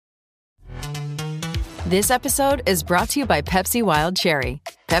This episode is brought to you by Pepsi Wild Cherry.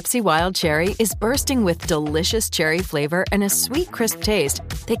 Pepsi Wild Cherry is bursting with delicious cherry flavor and a sweet, crisp taste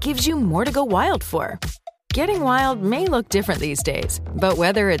that gives you more to go wild for. Getting wild may look different these days, but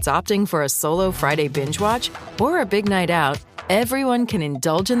whether it's opting for a solo Friday binge watch or a big night out, everyone can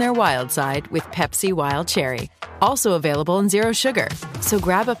indulge in their wild side with Pepsi Wild Cherry. Also available in Zero Sugar. So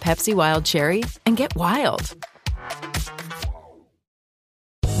grab a Pepsi Wild Cherry and get wild.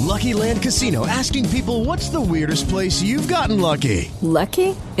 Lucky Land Casino, asking people, what's the weirdest place you've gotten lucky?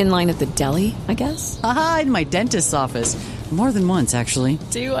 Lucky? In line at the deli, I guess? Aha, in my dentist's office. More than once, actually.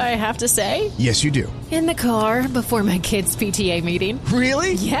 Do I have to say? Yes, you do. In the car before my kids' PTA meeting.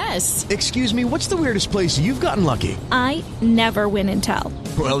 Really? Yes. Excuse me, what's the weirdest place you've gotten lucky? I never win and tell.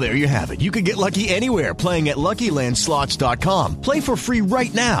 Well, there you have it. You can get lucky anywhere, playing at LuckyLandSlots.com. Play for free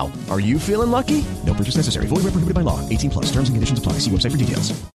right now. Are you feeling lucky? No purchase necessary. Void where prohibited by law. 18+. Terms and conditions apply. See website for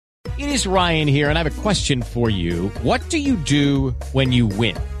details. It is Ryan here, and I have a question for you. What do you do when you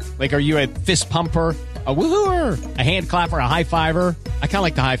win? Like, are you a fist pumper, a woohooer, a hand clapper, a high fiver? I kind of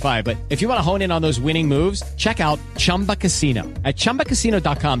like the high five, but if you want to hone in on those winning moves, check out Chumba Casino. At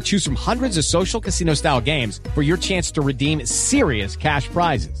ChumbaCasino.com, choose from hundreds of social casino style games for your chance to redeem serious cash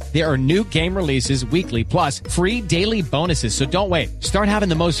prizes. There are new game releases weekly, plus free daily bonuses. So don't wait. Start having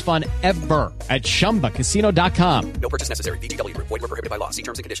the most fun ever at ChumbaCasino.com. No purchase necessary. VGW Group. Void where prohibited by law. See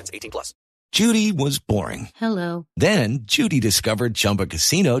terms and conditions. 18+. Judy was boring. Hello. Then Judy discovered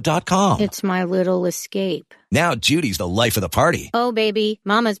ChumbaCasino.com. It's my little escape. Now Judy's the life of the party. Oh, baby,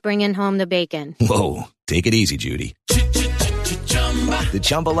 mama's bringing home the bacon. Whoa, take it easy, Judy. The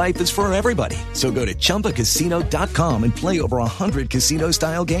Chumba life is for everybody. So go to ChumbaCasino.com and play over 100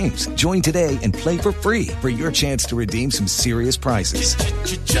 casino-style games. Join today and play for free for your chance to redeem some serious prizes.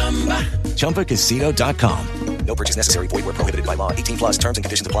 ChumbaCasino.com. No purchase necessary. Void where prohibited by law. 18+. Terms and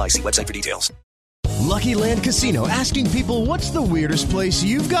conditions apply. See website for details. Lucky Land Casino, asking people, what's the weirdest place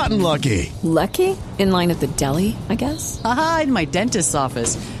you've gotten lucky? Lucky? In line at the deli, I guess? Aha, in my dentist's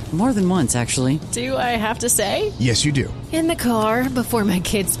office. More than once, actually. Do I have to say? Yes, you do. In the car before my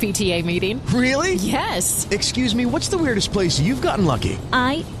kids' PTA meeting. Really? Yes. Excuse me, what's the weirdest place you've gotten lucky?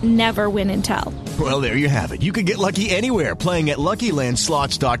 I never win and tell. Well, there you have it. You can get lucky anywhere, playing at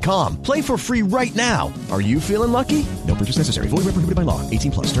LuckyLandSlots.com. Play for free right now. Are you feeling lucky? No purchase necessary. Void where prohibited by law.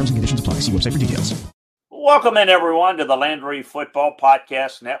 18+. Terms and conditions apply. See website for details. Welcome in, everyone, to the Landry Football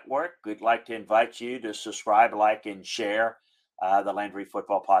Podcast Network. We'd like to invite you to subscribe, like, and share the Landry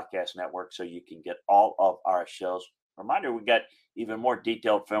Football Podcast Network so you can get all of our shows. Reminder, we got even more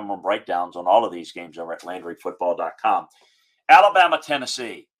detailed film and breakdowns on all of these games over at LandryFootball.com. Alabama,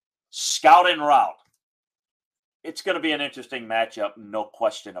 Tennessee, scout en route. It's going to be an interesting matchup, no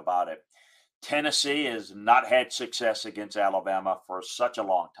question about it. Tennessee has not had success against Alabama for such a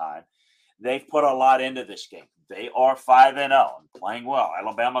long time. They've put a lot into this game. They are 5-0 and playing well.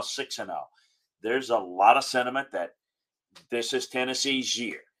 Alabama 6-0. There's a lot of sentiment that this is Tennessee's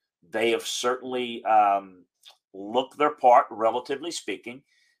year. They have certainly looked their part, relatively speaking,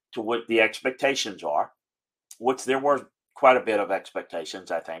 to what the expectations are, which there were quite a bit of expectations,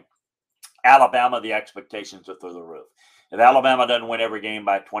 I think. Alabama, the expectations are through the roof. If Alabama doesn't win every game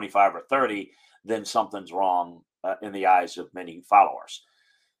by 25 or 30, then something's wrong in the eyes of many followers.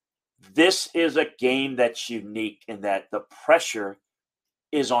 This is a game that's unique in that the pressure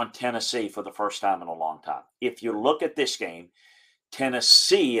is on Tennessee for the first time in a long time. If you look at this game,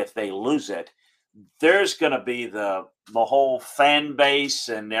 Tennessee, if they lose it, there's going to be the whole fan base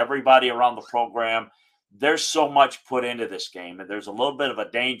and everybody around the program. There's so much put into this game, and there's a little bit of a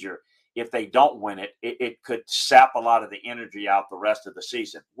danger. If they don't win it, it could sap a lot of the energy out the rest of the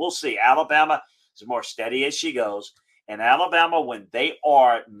season. We'll see. Alabama is more steady as she goes. And Alabama, when they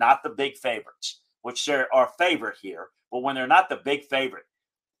are not the big favorites, which they are favorite here, but when they're not the big favorite,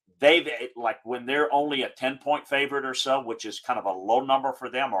 they've, like when they're only a 10-point favorite or so, which is kind of a low number for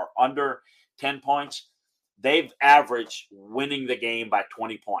them, or under 10 points, they've averaged winning the game by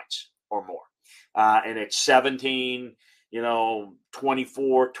 20 points or more. And it's 17,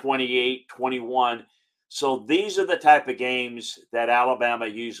 24, 28, 21. So these are the type of games that Alabama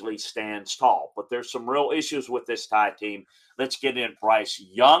usually stands tall. But there's some real issues with this Tide team. Let's get in. Bryce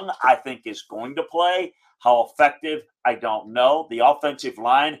Young, I think, is going to play. How effective, I don't know. The offensive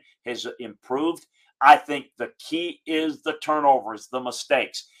line has improved. I think the key is the turnovers, the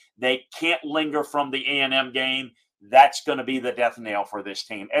mistakes. They can't linger from the A&M game. That's going to be the death nail for this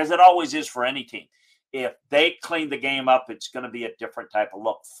team, as it always is for any team. If they clean the game up, it's going to be a different type of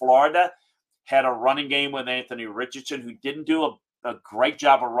look. Florida had a running game with Anthony Richardson, who didn't do a great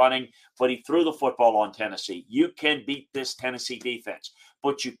job of running, but he threw the football on Tennessee. You can beat this Tennessee defense,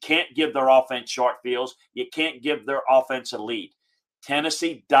 but you can't give their offense short fields. You can't give their offense a lead.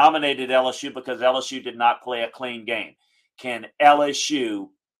 Tennessee dominated LSU because LSU did not play a clean game. Can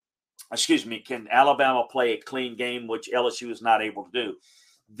Alabama play a clean game, which LSU is not able to do?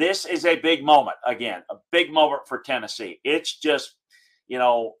 This is a big moment, again, a big moment for Tennessee. It's just,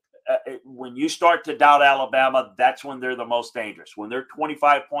 when you start to doubt Alabama, that's when they're the most dangerous. When they're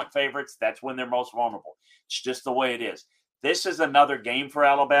 25-point favorites, that's when they're most vulnerable. It's just the way it is. This is another game for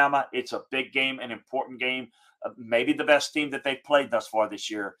Alabama. It's a big game, an important game, maybe the best team that they've played thus far this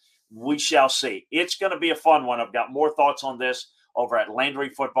year. We shall see. It's going to be a fun one. I've got more thoughts on this over at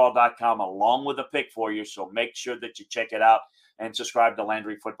LandryFootball.com along with a pick for you, so make sure that you check it out and subscribe to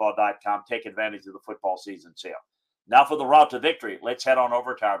LandryFootball.com. Take advantage of the football season sale. Now for the route to victory, let's head on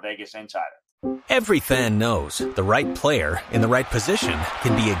over to our Vegas Insider. Every fan knows the right player in the right position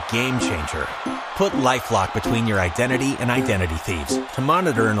can be a game changer. Put LifeLock between your identity and identity thieves to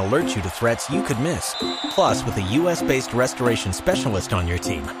monitor and alert you to threats you could miss. Plus, with a U.S.-based restoration specialist on your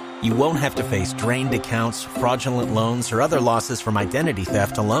team, you won't have to face drained accounts, fraudulent loans, or other losses from identity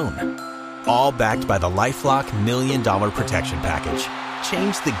theft alone. All backed by the LifeLock $1 Million Protection Package.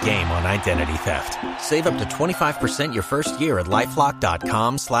 Change the game on identity theft. Save up to 25% your first year at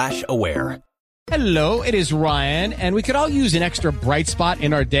LifeLock.com/aware. Hello, it is Ryan, and we could all use an extra bright spot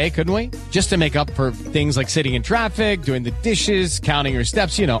in our day, couldn't we? Just to make up for things like sitting in traffic, doing the dishes, counting your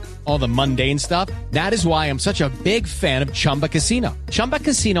steps, all the mundane stuff. That is why I'm such a big fan of Chumba Casino. Chumba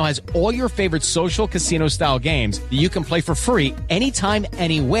Casino has all your favorite social casino-style games that you can play for free anytime,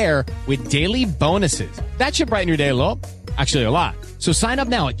 anywhere with daily bonuses. That should brighten your day a little. Actually, a lot. So sign up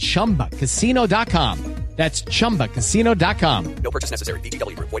now at ChumbaCasino.com. That's ChumbaCasino.com. No purchase necessary.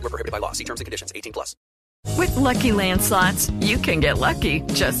 VGW Group. Void where prohibited by law. See terms and conditions. 18+. With Lucky Land Slots, you can get lucky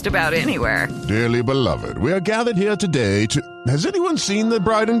just about anywhere. Dearly beloved, we are gathered here today to... Has anyone seen the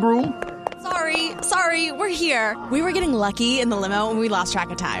bride and groom? Sorry, we're here. We were getting lucky in the limo and we lost track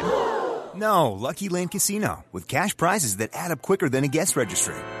of time. No, Lucky Land Casino. With cash prizes that add up quicker than a guest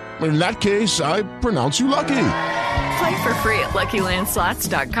registry. In that case, I pronounce you lucky. Play for free at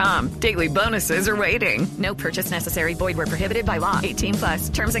LuckyLandSlots.com. Daily bonuses are waiting. No purchase necessary. Void where prohibited by law.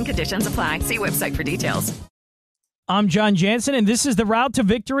 18+. Terms and conditions apply. See website for details. I'm John Jansen, and this is the route to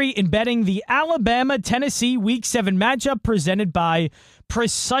victory in betting the Alabama-Tennessee Week 7 matchup presented by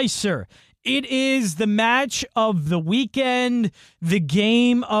Preciser. It is the match of the weekend, the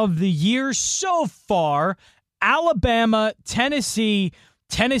game of the year so far. Alabama-Tennessee.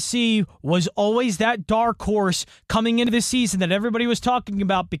 Tennessee was always that dark horse coming into the season that everybody was talking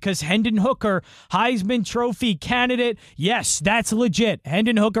about because Hendon Hooker, Heisman Trophy candidate. Yes, that's legit.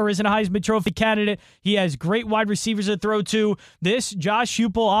 Hendon Hooker isn't a Heisman Trophy candidate. He has great wide receivers to throw to. This Josh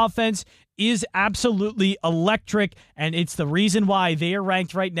Heupel offense is absolutely electric, and it's the reason why they are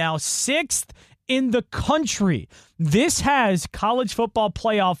ranked right now 6th in the country. This has college football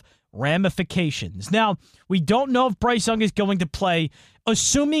playoff ramifications. Now, we don't know if Bryce Young is going to play.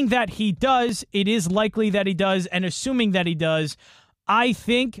 Assuming that he does, it is likely that he does, and assuming that he does, I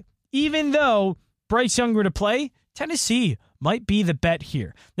think even though Bryce Young were to play, Tennessee might be the bet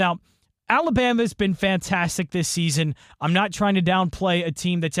here. Now, Alabama's been fantastic this season. I'm not trying to downplay a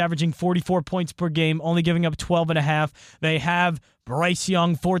team that's averaging 44 points per game, only giving up 12.5. They have Bryce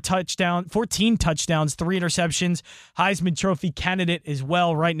Young, 14 touchdowns, 3 interceptions, Heisman Trophy candidate as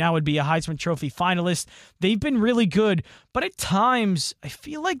well. Right now would be a Heisman Trophy finalist. They've been really good, but at times I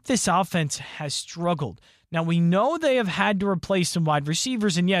feel like this offense has struggled. Now, we know they have had to replace some wide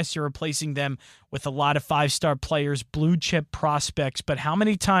receivers, and yes, you're replacing them with a lot of 5-star players, blue-chip prospects, but how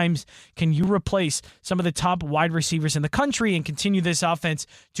many times can you replace some of the top wide receivers in the country and continue this offense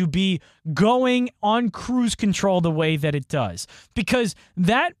to be going on cruise control the way that it does? Because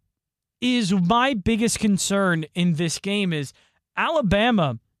that is my biggest concern in this game is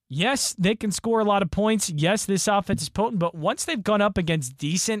Alabama. Yes, they can score a lot of points. Yes, this offense is potent, but once they've gone up against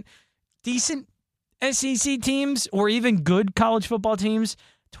decent SEC teams or even good college football teams,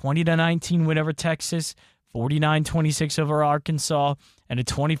 20-19 win over Texas, 49-26 over Arkansas, and a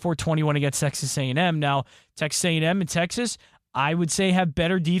 24-21 against Texas A&M. Now, Texas A&M and Texas, I would say, have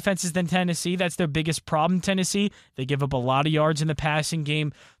better defenses than Tennessee. That's their biggest problem, Tennessee. They give up a lot of yards in the passing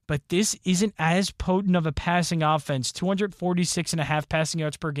game, but this isn't as potent of a passing offense, 246.5 passing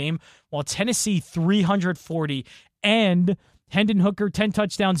yards per game, while Tennessee 340, and Hendon Hooker, 10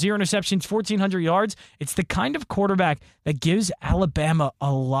 touchdowns, 0 interceptions, 1,400 yards. It's the kind of quarterback that gives Alabama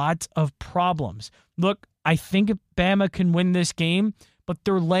a lot of problems. Look, I think Bama can win this game, but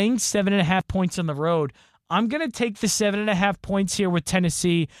they're laying 7.5 points on the road. I'm going to take the 7.5 points here with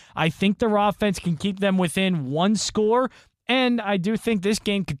Tennessee. I think their offense can keep them within one score, and I do think this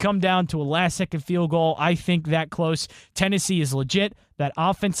game could come down to a last-second field goal. I think that close. Tennessee is legit. That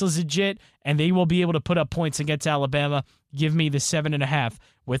offense is legit, and they will be able to put up points against Alabama. Give me the 7.5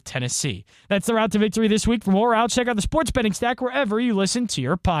 with Tennessee. That's the route to victory this week. For more outs, check out the Sports Betting Stack wherever you listen to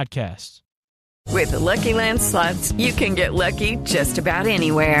your podcasts. With the Lucky Land Slots, you can get lucky just about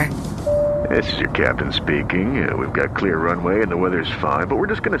anywhere. This is your captain speaking. We've got clear runway and the weather's fine, but we're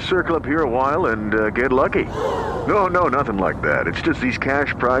just going to circle up here a while and get lucky. No, nothing like that. It's just these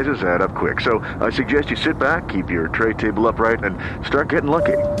cash prizes add up quick. So I suggest you sit back, keep your tray table upright, and start getting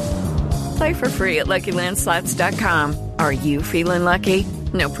lucky. Play for free at LuckyLandSlots.com. Are you feeling lucky?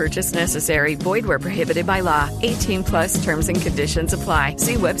 No purchase necessary. Void where prohibited by law. 18+ terms and conditions apply.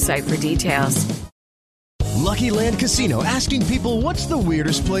 See website for details. Lucky Land Casino, asking people, what's the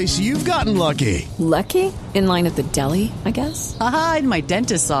weirdest place you've gotten lucky? Lucky? In line at the deli, I guess? Aha, in my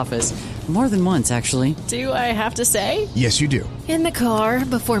dentist's office. More than once, actually. Do I have to say? Yes, you do. In the car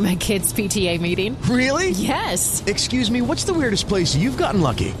before my kids' PTA meeting. Really? Yes. Excuse me, what's the weirdest place you've gotten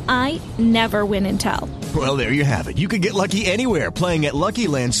lucky? I never win and tell. Well, there you have it. You can get lucky anywhere, playing at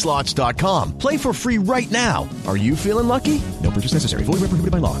LuckyLandSlots.com. Play for free right now. Are you feeling lucky? No purchase necessary. Void where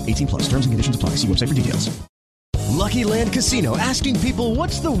prohibited by law. 18+. Terms and conditions apply. See website for details. Lucky Land Casino, asking people,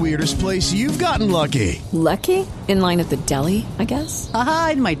 what's the weirdest place you've gotten lucky? Lucky? In line at the deli, I guess?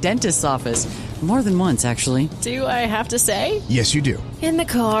 Aha, in my dentist's office. More than once, actually. Do I have to say? Yes, you do. In the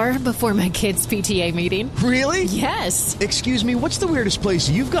car before my kids' PTA meeting. Really? Yes. Excuse me, what's the weirdest place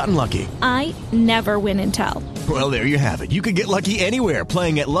you've gotten lucky? I never win and tell. Well, there you have it. You can get lucky anywhere,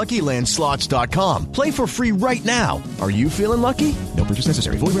 playing at LuckyLandSlots.com. Play for free right now. Are you feeling lucky? No purchase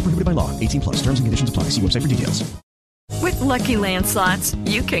necessary. Void where prohibited by law. 18+. Terms and conditions apply. See website for details. With Lucky Land Slots,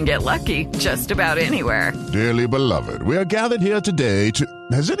 you can get lucky just about anywhere. Dearly beloved, we are gathered here today to...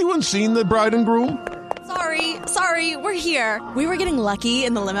 Has anyone seen the bride and groom? Sorry, we're here. We were getting lucky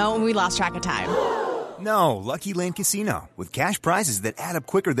in the limo and we lost track of time. No, Lucky Land Casino, with cash prizes that add up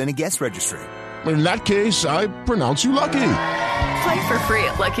quicker than a guest registry. In that case, I pronounce you lucky. Play for free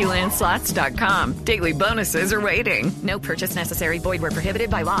at LuckyLandSlots.com. Daily bonuses are waiting. No purchase necessary. Void where prohibited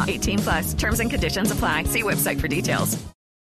by law. 18+. Terms and conditions apply. See website for details.